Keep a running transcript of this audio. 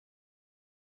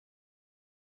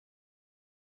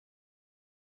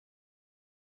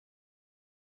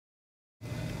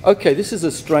Okay, this is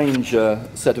a strange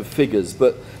set of figures,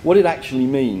 but what it actually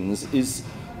means is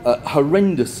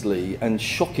horrendously and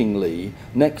shockingly,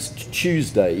 next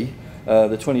Tuesday,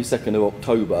 the 22nd of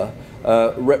October,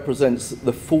 represents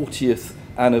the 40th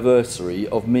anniversary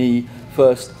of me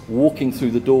first walking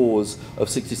through the doors of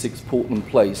 66 Portland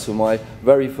Place for my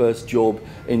very first job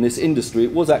in this industry.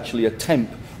 It was actually a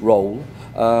temp role.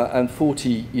 And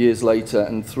 40 years later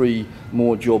and 3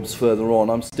 more jobs further on,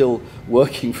 I'm still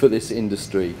working for this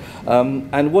industry.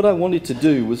 And what I wanted to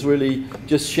do was really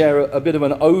just share a bit of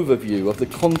an overview of the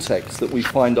context that we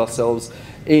find ourselves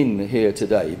in here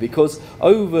today, because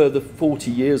over the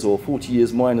 40 years, or 40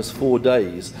 years minus 4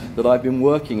 days, that I've been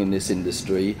working in this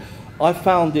industry, I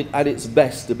found it at its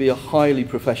best to be a highly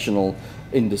professional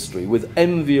industry with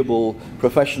enviable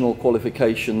professional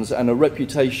qualifications and a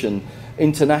reputation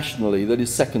internationally that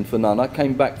is second for none. I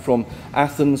came back from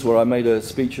Athens, where I made a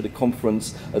speech at a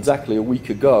conference exactly a week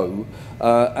ago,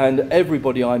 and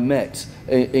everybody I met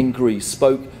in Greece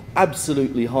spoke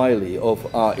absolutely highly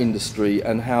of our industry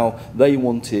and how they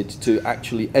wanted to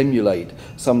actually emulate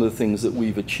some of the things that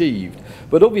we've achieved.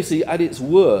 But obviously, at its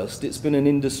worst, it's been an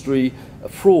industry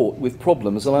fraught with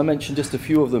problems, and I mentioned just a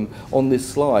few of them on this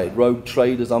slide: rogue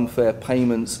traders, unfair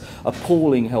payments,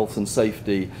 appalling health and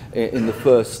safety in the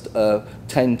first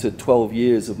 10 to 12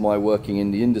 years of my working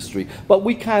in the industry. But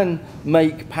we can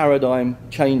make paradigm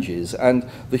changes, and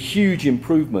the huge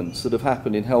improvements that have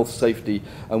happened in health, safety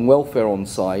and welfare on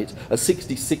site, a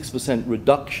 66%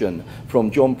 reduction from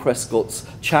John Prescott's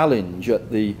challenge at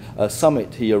the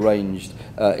summit he arranged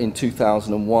in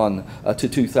 2001 to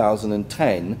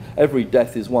 2010. Every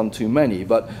death is one too many,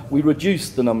 but we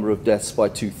reduced the number of deaths by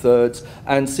 2/3,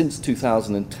 and since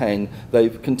 2010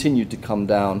 they've continued to come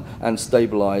down and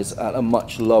stabilise at a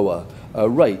much lower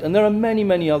rate. And there are many,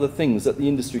 many other things that the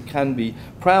industry can be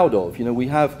proud of. You know, we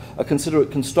have a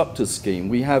considerate constructors scheme,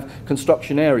 we have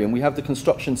construction area, and we have the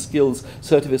construction skills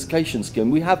certification scheme.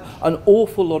 We have an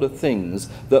awful lot of things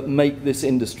that make this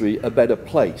industry a better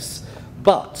place.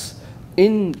 But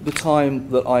in the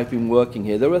time that I've been working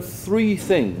here, there are 3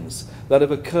 things that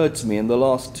have occurred to me in the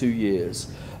last 2 years,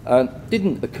 and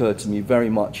didn't occur to me very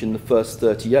much in the first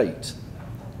 38.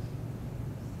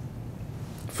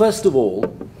 First of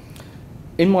all,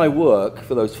 in my work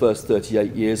for those first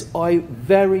 38 years, I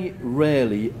very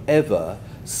rarely ever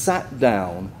sat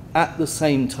down at the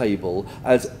same table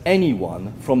as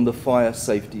anyone from the fire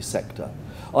safety sector.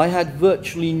 I had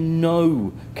virtually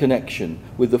no connection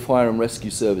with the fire and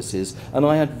rescue services, and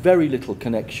I had very little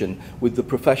connection with the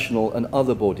professional and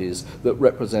other bodies that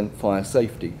represent fire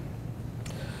safety.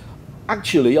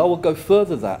 Actually, I will go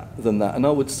further than that, and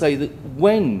I would say that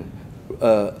when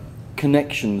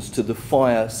connections to the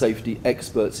fire safety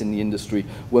experts in the industry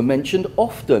were mentioned,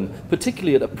 often,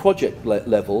 particularly at a project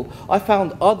level, I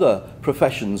found other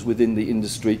professions within the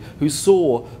industry who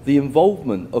saw the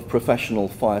involvement of professional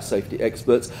fire safety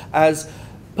experts as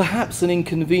perhaps an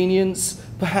inconvenience,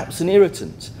 perhaps an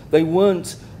irritant. They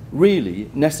weren't really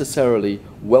necessarily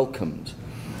welcomed.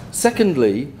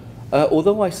 Secondly,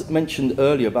 although I mentioned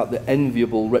earlier about the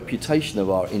enviable reputation of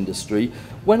our industry,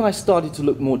 when I started to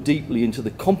look more deeply into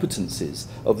the competencies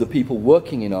of the people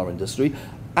working in our industry,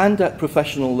 and at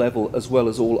professional level as well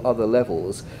as all other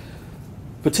levels,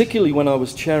 particularly when I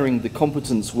was chairing the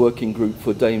competence working group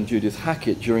for Dame Judith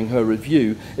Hackett during her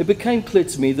review, it became clear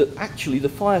to me that actually the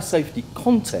fire safety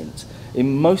content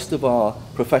in most of our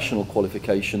professional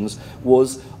qualifications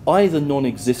was either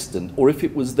non-existent, or if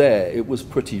it was there, it was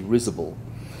pretty risible.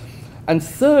 And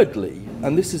thirdly,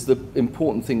 and this is the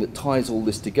important thing that ties all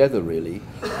this together really,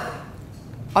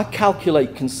 I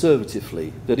calculate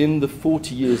conservatively that in the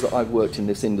 40 years that I've worked in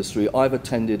this industry, I've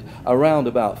attended around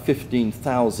about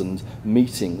 15,000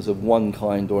 meetings of one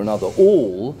kind or another,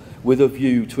 all with a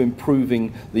view to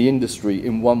improving the industry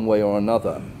in one way or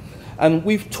another. And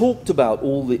we've talked about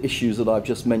all the issues that I've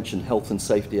just mentioned, health and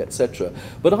safety, etc.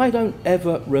 But I don't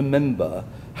ever remember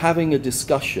having a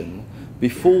discussion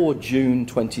before June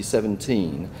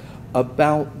 2017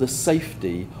 about the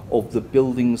safety of the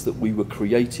buildings that we were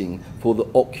creating for the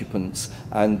occupants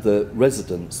and the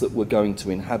residents that were going to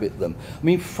inhabit them. I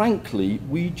mean, frankly,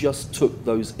 we just took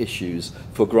those issues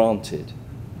for granted.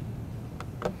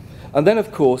 And then,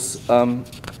 of course,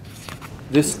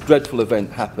 this dreadful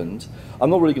event happened. I'm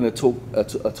not really going to talk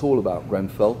at all about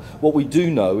Grenfell. What we do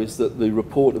know is that the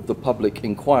report of the public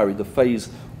inquiry, the Phase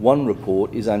 1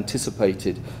 report, is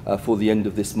anticipated for the end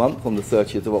of this month, on the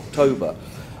 30th of October.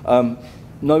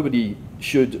 nobody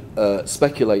should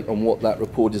speculate on what that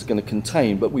report is going to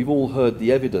contain, but we've all heard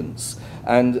the evidence,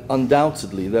 and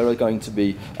undoubtedly there are going to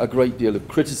be a great deal of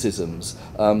criticisms,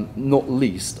 not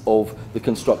least of the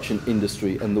construction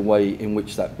industry and the way in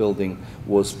which that building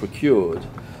was procured.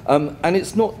 And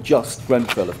it's not just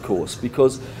Grenfell, of course,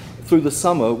 because through the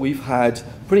summer we've had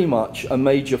pretty much a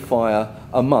major fire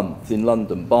a month in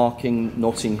London, Barking,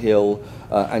 Notting Hill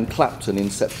and Clapton in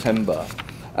September.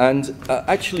 And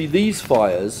actually these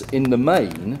fires in the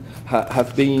main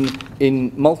have been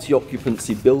in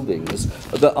multi-occupancy buildings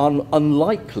that are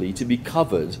unlikely to be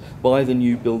covered by the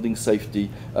new building safety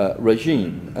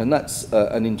regime. And that's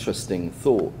an interesting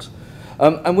thought.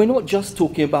 And we're not just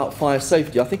talking about fire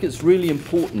safety. I think it's really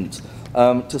important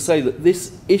to say that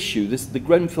this issue, the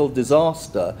Grenfell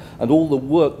disaster and all the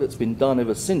work that's been done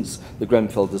ever since the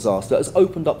Grenfell disaster has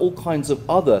opened up all kinds of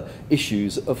other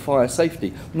issues of fire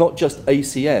safety, not just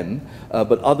ACM,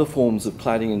 but other forms of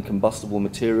cladding and combustible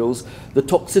materials, the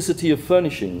toxicity of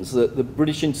furnishings. The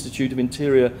British Institute of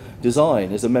Interior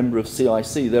Design is a member of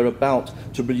CIC. They're about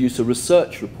to produce a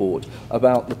research report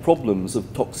about the problems of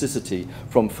toxicity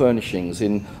from furnishings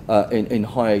in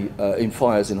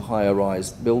fires in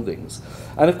higher-rise buildings.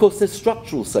 And of course there's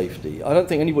structural safety. I don't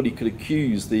think anybody could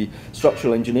accuse the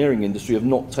structural engineering industry of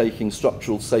not taking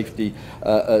structural safety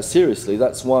seriously.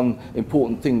 That's one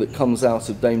important thing that comes out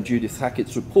of Dame Judith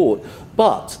Hackett's report.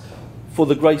 But for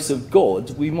the grace of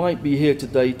God, we might be here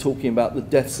today talking about the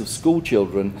deaths of school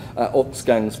children at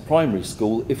Oxgangs Primary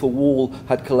School if a wall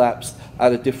had collapsed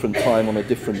at a different time on a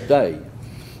different day.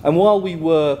 And while we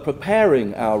were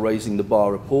preparing our Raising the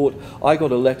Bar report, I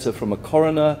got a letter from a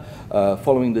coroner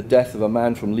following the death of a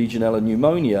man from Legionella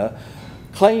pneumonia,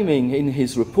 claiming in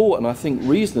his report, and I think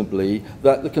reasonably,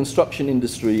 that the construction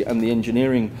industry and the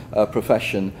engineering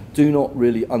profession do not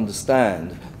really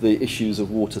understand the issues of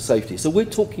water safety. So we're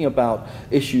talking about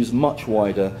issues much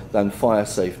wider than fire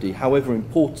safety, however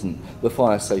important the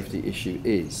fire safety issue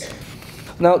is.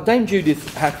 Now, Dame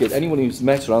Judith Hackett, anyone who's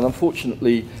met her, and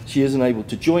unfortunately she isn't able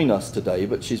to join us today,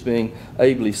 but she's being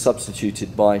ably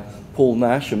substituted by Paul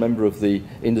Nash, a member of the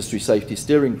Industry Safety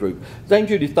Steering Group. Dame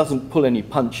Judith doesn't pull any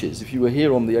punches. If you were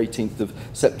here on the 18th of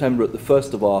September at the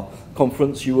first of our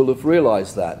conference, you will have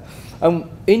realised that.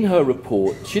 In her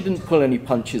report, she didn't pull any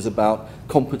punches about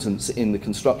competence in the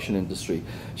construction industry.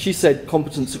 She said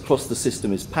competence across the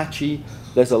system is patchy,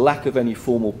 there's a lack of any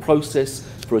formal process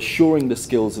for assuring the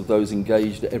skills of those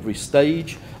engaged at every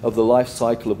stage of the life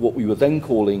cycle of what we were then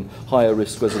calling higher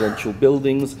risk residential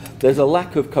buildings. There's a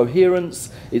lack of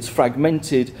coherence, it's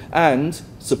fragmented, and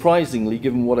surprisingly,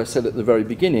 given what I said at the very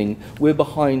beginning, we're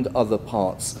behind other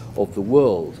parts of the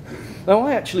world. Now,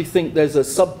 I actually think there's a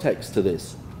subtext to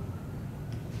this,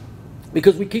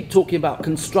 because we keep talking about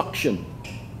construction,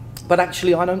 but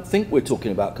actually I don't think we're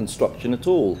talking about construction at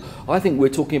all. I think we're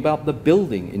talking about the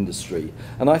building industry.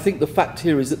 And I think the fact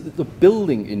here is that the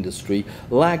building industry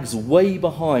lags way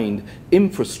behind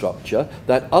infrastructure,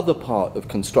 that other part of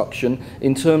construction,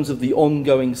 in terms of the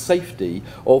ongoing safety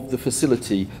of the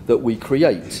facility that we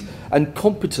create. And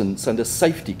competence and a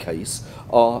safety case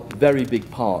are very big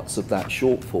parts of that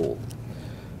shortfall.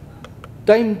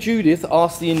 Dame Judith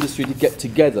asked the industry to get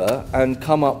together and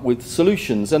come up with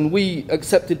solutions, and we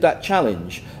accepted that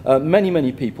challenge.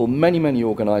 Many people, many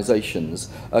organisations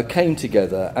came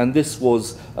together, and this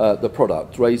was the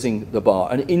product, Raising the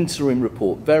Bar, an interim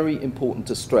report, very important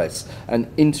to stress,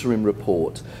 an interim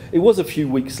report. It was a few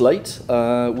weeks late.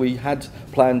 We had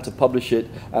planned to publish it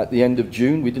at the end of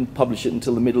June. We didn't publish it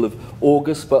until the middle of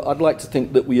August, but I'd like to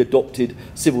think that we adopted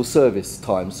civil service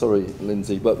time. Sorry,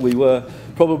 Lindsay, but we were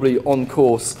probably on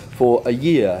course for a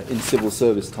year in civil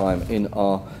service time in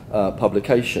our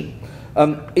publication.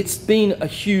 It's been a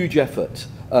huge effort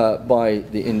by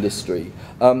the industry.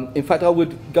 In fact, I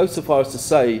would go so far as to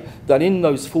say that in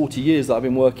those 40 years that I've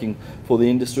been working for the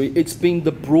industry, it's been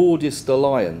the broadest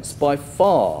alliance by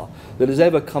far that has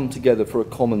ever come together for a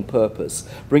common purpose,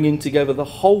 bringing together the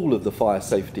whole of the fire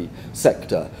safety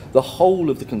sector, the whole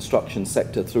of the construction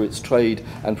sector through its trade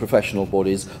and professional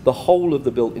bodies, the whole of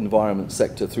the built environment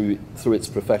sector through its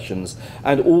professions,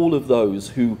 and all of those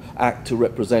who act to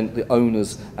represent the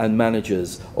owners and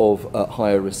managers of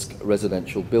higher risk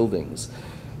residential buildings.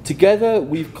 Together,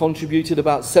 we've contributed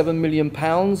about £7 million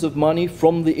of money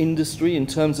from the industry in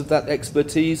terms of that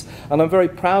expertise, and I'm very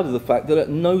proud of the fact that at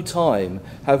no time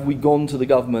have we gone to the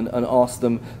government and asked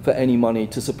them for any money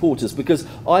to support us, because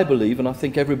I believe, and I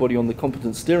think everybody on the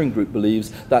Competence Steering Group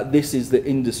believes, that this is the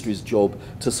industry's job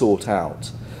to sort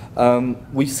out.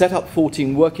 We set up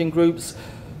 14 working groups.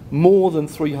 More than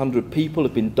 300 people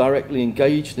have been directly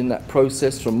engaged in that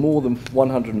process from more than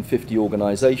 150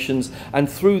 organisations, and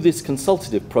through this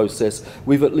consultative process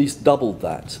we've at least doubled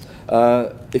that.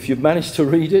 If you've managed to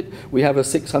read it, we have a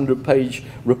 600-page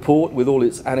report with all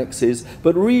its annexes,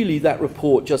 but really that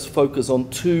report just focuses on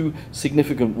two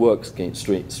significant work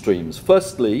streams.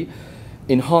 Firstly,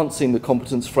 enhancing the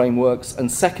competence frameworks,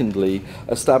 and secondly,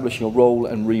 establishing a role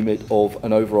and remit of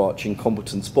an overarching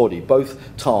competence body, both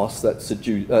tasks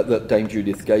that Dame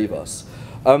Judith gave us.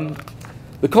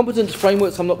 The competence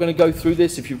frameworks, I'm not going to go through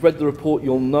this. If you've read the report,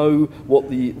 you'll know what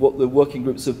the working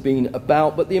groups have been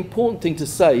about. But the important thing to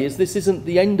say is this isn't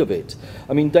the end of it.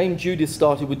 I mean, Dame Judith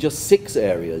started with just 6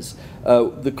 areas.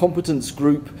 The competence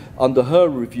group, under her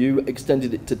review,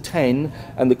 extended it to 10,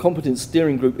 and the competence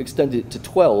steering group extended it to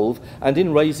 12. And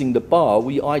in raising the bar,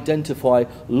 we identify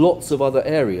lots of other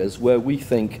areas where we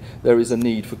think there is a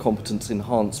need for competence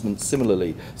enhancement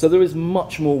similarly. So there is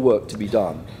much more work to be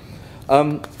done.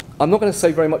 I'm not going to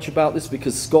say very much about this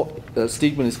because Scott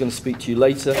Steedman is going to speak to you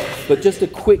later, but just a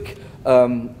quick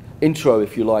intro,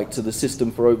 if you like, to the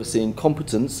system for overseeing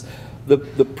competence. The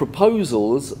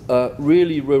proposals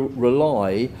really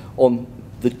rely on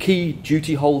the key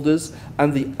duty holders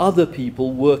and the other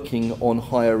people working on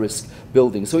higher risk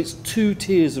buildings. So it's 2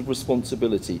 tiers of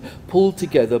responsibility pulled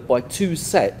together by 2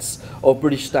 sets of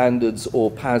British standards or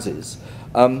PASs.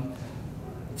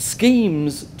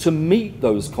 Schemes to meet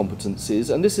those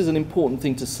competencies, and this is an important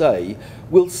thing to say,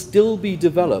 will still be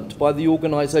developed by the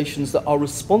organisations that are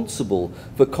responsible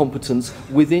for competence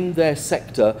within their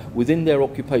sector, within their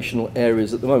occupational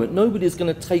areas at the moment. Nobody is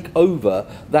going to take over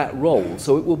that role,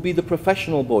 so it will be the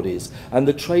professional bodies and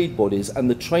the trade bodies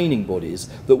and the training bodies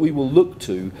that we will look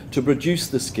to produce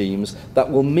the schemes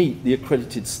that will meet the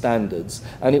accredited standards,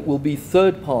 and it will be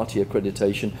third-party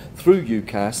accreditation through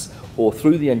UCAS or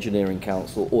through the Engineering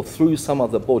Council or through some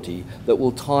other body that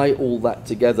will tie all that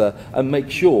together and make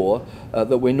sure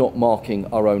that we're not marking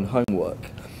our own homework.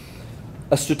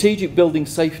 A strategic building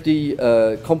safety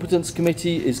competence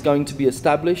committee is going to be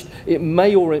established. It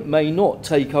may or it may not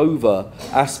take over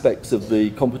aspects of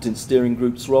the competence steering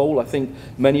group's role. I think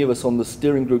many of us on the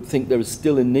steering group think there is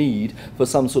still a need for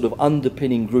some sort of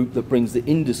underpinning group that brings the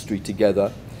industry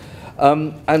together.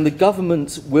 And the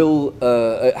government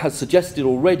has suggested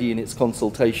already in its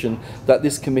consultation that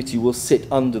this committee will sit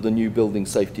under the new building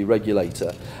safety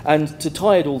regulator. And to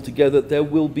tie it all together, there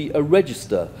will be a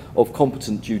register of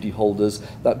competent duty holders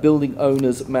that building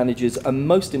owners, managers, and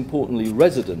most importantly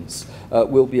residents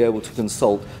will be able to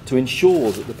consult to ensure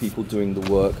that the people doing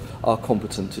the work are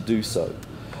competent to do so.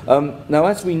 Now,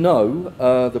 as we know,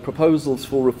 the proposals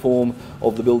for reform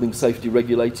of the building safety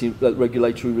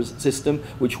regulatory system,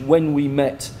 which when we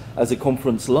met as a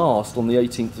conference last on the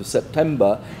 18th of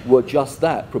September, were just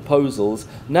that, proposals.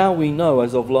 Now we know,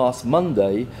 as of last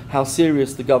Monday, how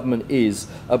serious the government is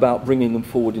about bringing them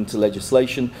forward into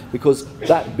legislation, because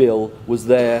that bill was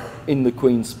there in the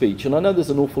Queen's speech. And I know there's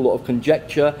an awful lot of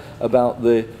conjecture about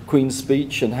the Queen's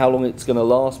speech and how long it's going to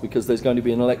last because there's going to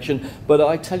be an election, but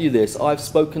I tell you this, I've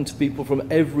spoken to people from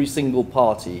every single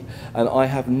party, and I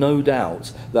have no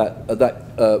doubt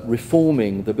that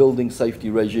reforming the building safety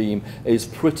regime is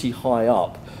pretty high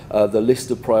up the list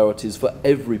of priorities for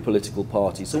every political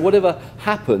party. So whatever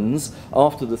happens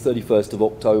after the 31st of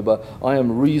October, I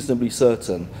am reasonably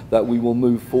certain that we will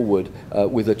move forward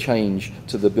with a change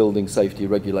to the building safety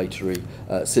regulatory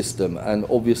system. And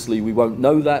obviously we won't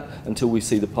know that until we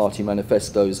see the party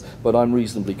manifestos, but I'm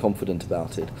reasonably confident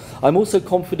about it. I'm also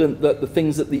confident that the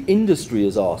things that the industry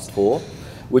has asked for,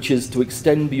 which is to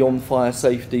extend beyond fire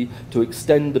safety, to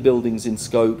extend the buildings in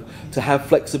scope, to have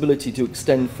flexibility to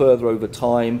extend further over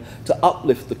time, to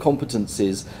uplift the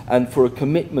competencies, and for a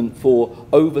commitment for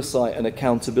oversight and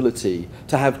accountability,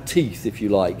 to have teeth, if you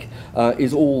like,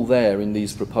 is all there in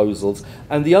these proposals.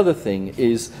 And the other thing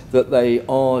is that they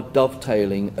are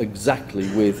dovetailing exactly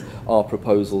with our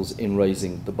proposals in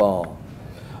raising the bar.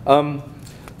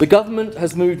 The government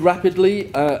has moved rapidly.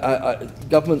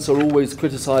 Governments are always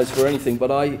criticised for anything,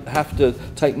 but I have to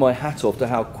take my hat off to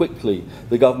how quickly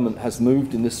the government has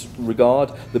moved in this regard.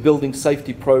 The building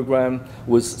safety programme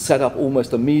was set up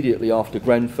almost immediately after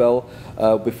Grenfell.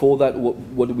 Before that,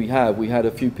 what did we have? We had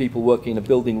a few people working in a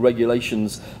building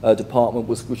regulations department,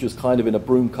 which was kind of in a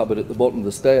broom cupboard at the bottom of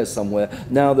the stairs somewhere.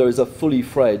 Now there is a fully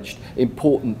fledged,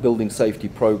 important building safety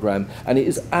programme, and it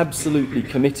is absolutely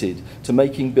committed to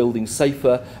making buildings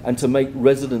safer and to make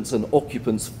residents and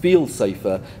occupants feel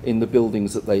safer in the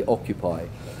buildings that they occupy.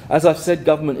 As I've said,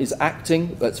 government is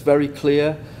acting, that's very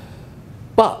clear.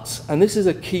 But, and this is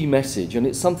a key message, and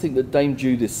it's something that Dame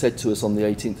Judith said to us on the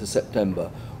 18th of September,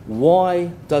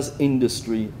 Why does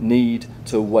industry need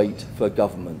to wait for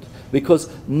government? Because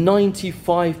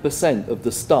 95% of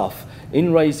the stuff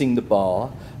in raising the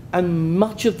bar and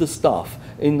much of the stuff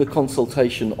in the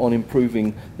consultation on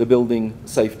improving the building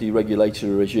safety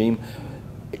regulatory regime,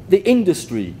 the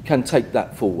industry can take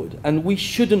that forward, and we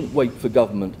shouldn't wait for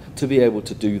government to be able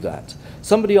to do that.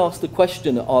 Somebody asked the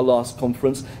question at our last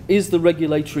conference, is the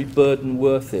regulatory burden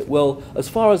worth it? Well, as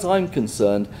far as I'm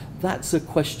concerned, that's a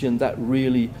question that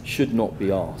really should not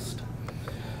be asked.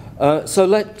 So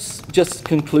let's just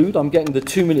conclude. I'm getting the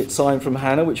 2-minute sign from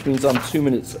Hannah, which means I'm 2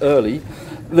 minutes early.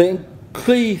 The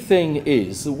key thing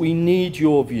is that we need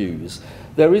your views.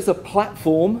 There is a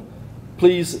platform.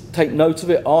 Please take note of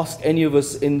it. Ask any of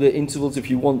us in the intervals if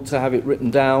you want to have it written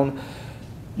down.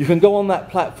 You can go on that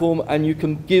platform and you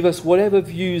can give us whatever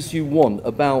views you want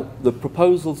about the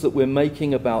proposals that we're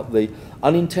making, about the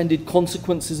unintended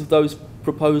consequences of those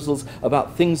proposals,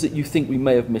 about things that you think we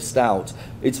may have missed out.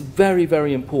 It's very,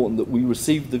 very important that we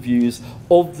receive the views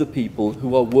of the people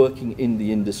who are working in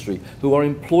the industry, who are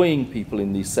employing people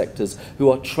in these sectors,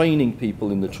 who are training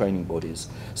people in the training bodies.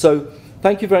 So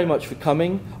thank you very much for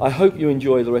coming. I hope you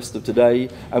enjoy the rest of today,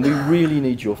 and we really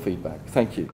need your feedback.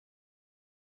 Thank you.